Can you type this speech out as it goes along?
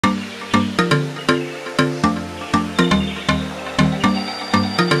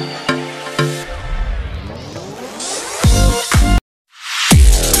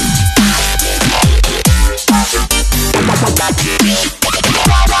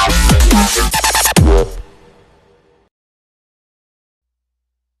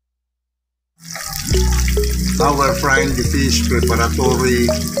our frying the fish preparatory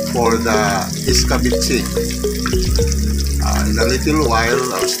for the Eskabetse. In a little while,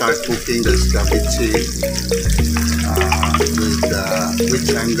 I'll start cooking the Eskabetse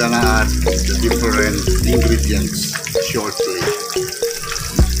which I'm gonna add the different ingredients shortly.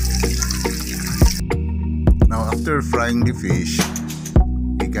 Now, after frying the fish,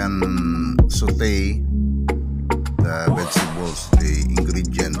 we can saute the vegetables, the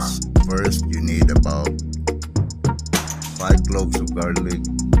ingredients. First, you need about 5 cloves of garlic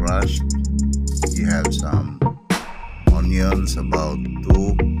crushed. You have some onions, about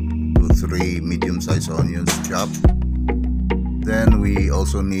 2 to 3 medium-sized onions chopped. Then we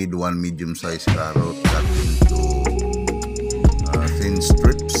also need 1 medium-sized carrot cut into thin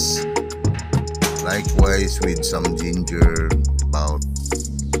strips. Likewise with some ginger, about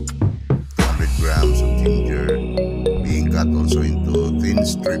 200 grams of ginger being cut also into thin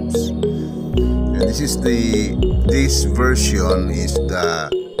strips. And this version is the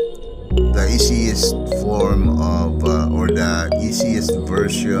easiest form of or the easiest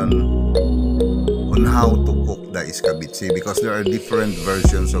version on how to cook the Eskabetse, because there are different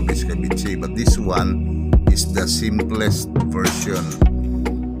versions of Eskabetse, but this one is the simplest version.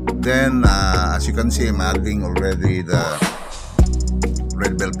 Then as you can see, I'm adding already the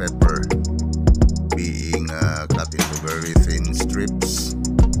red bell pepper being cut into very thin strips,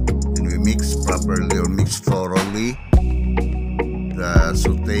 and we mix properly or mix thoroughly the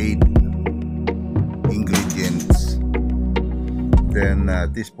sauteed ingredients. Then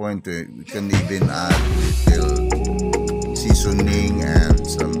at this point we can even add little seasoning and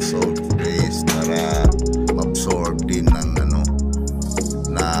some salt paste para ma-absorb din ng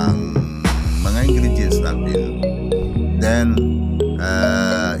mga ingredients natin. Then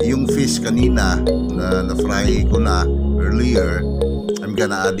yung fish kanina na fry ko na earlier, I'm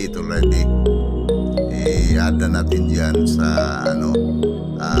gonna add it already. I-add na natin dyan sa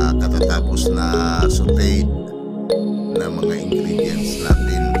katatapos na sauteed na mga ingredients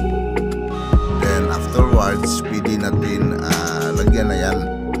natin. Then afterwards, pwede natin lagyan na yan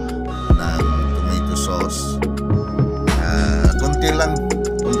ng tomato sauce. Konti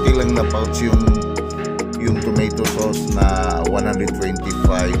lang na pouch yung tomato sauce na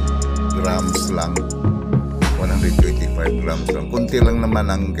 125 grams lang. 125 grams lang. Konti lang naman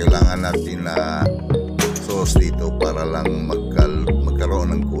ang kailangan natin na sauce dito para lang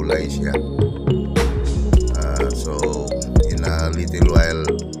magkaroon ng kulay siya. So in a little while,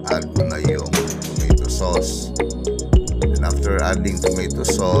 add ko na yung tomato sauce. And after adding tomato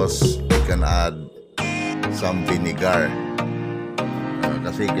sauce, we can add some vinegar.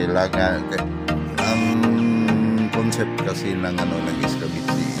 Kasi kailangan, ang concept kasi ng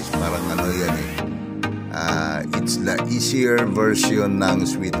Eskabetse is parang yan it's the easier version ng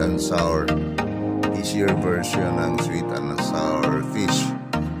sweet and sour. Easier version ng sweet and sour fish.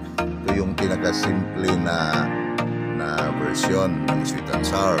 Ito yung pinaka-simple na version ng sweet and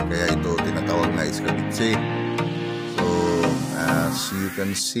sour. Kaya ito tinatawag na Eskabetse. So as you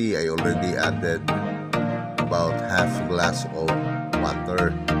can see, I already added about half glass of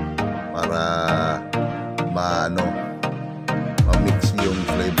water para ma-mix yung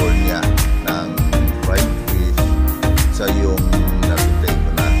flavor niya ng fried fish sa yung nasutay ko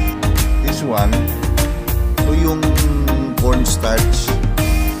na. This one, ito yung cornstarch.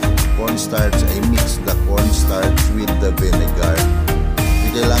 I mix the cornstarch with the vinegar.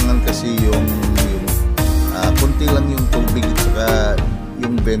 Kailangan kasi yung konti lang yung tubig at saka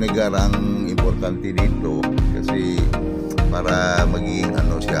yung vinegar ang importante dito kasi para maging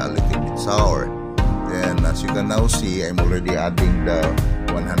siya a little bit sour. Then as you can now see, I'm already adding the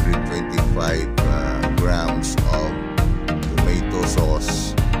 125 grams of tomato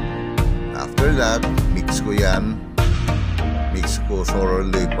sauce. After that, mix ko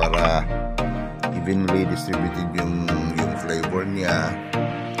thoroughly para evenly distributed yung flavor niya.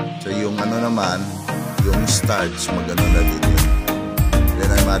 So yung naman, yung starch, na din yun. Then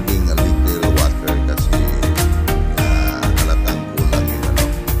I'm adding a little water kasi halatang kulang yung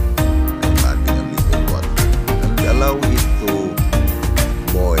I'm adding a little water. And allow it to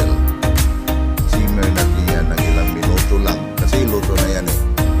boil. Simmer natin yan ng ilang minuto lang. Kasi luto na yan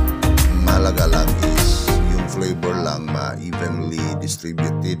Mahalaga lang is yung flavor lang ma-evenly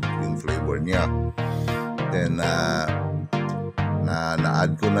distributed yung flavor niya. Then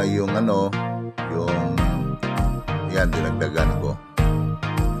na-add ko na yung yan, dinagdagan ko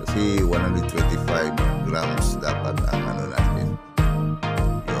kasi 125 grams dapat ang natin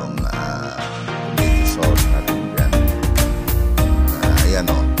yung tomato sauce natin dyan. Ayan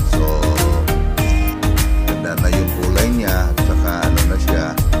so ganda na yung kulay niya at saka na siya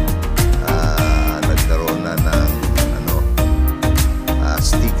nagkaroon na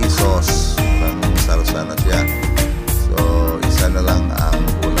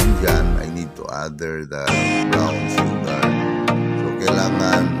to other the brown sugar. So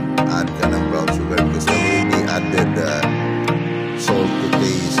kailangan add ka ng brown sugar because I already added the salt to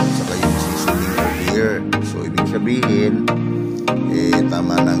taste saka yung seasoning earlier. So ibig sabihin,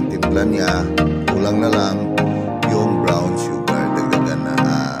 tama na ang timpla niya, kulang na lang yung brown sugar. Dinagdagan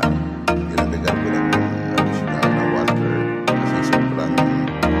ko ng additional na water kasi sobrang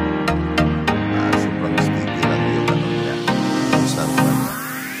sticky lang yung niya, yung sarpan niya.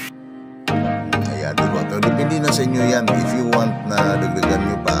 Kaya diba, depende na sa inyo yan. If you want na dagdagan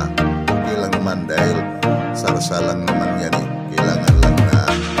nyo pa, okay lang naman dahil sarsa lang naman yan eh. Kailangan lang na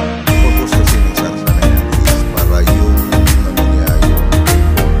purpose kasi ng sarsa na yan is para yung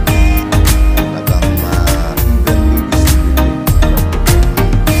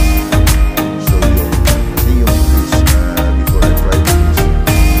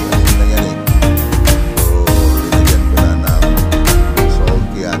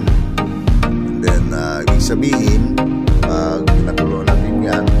sabihin, pag pinakulo natin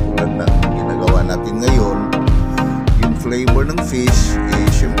yan, tulad ng ginagawa natin ngayon, yung flavor ng fish,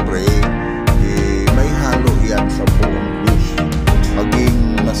 syempre, may halo yan sa buong fish.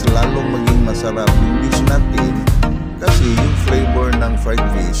 Lalong maging masarap yung dish natin kasi yung flavor ng fried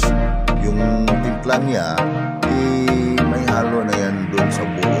fish, yung timpla niya, may halo na yan doon sa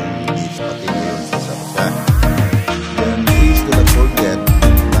buong dish. Pati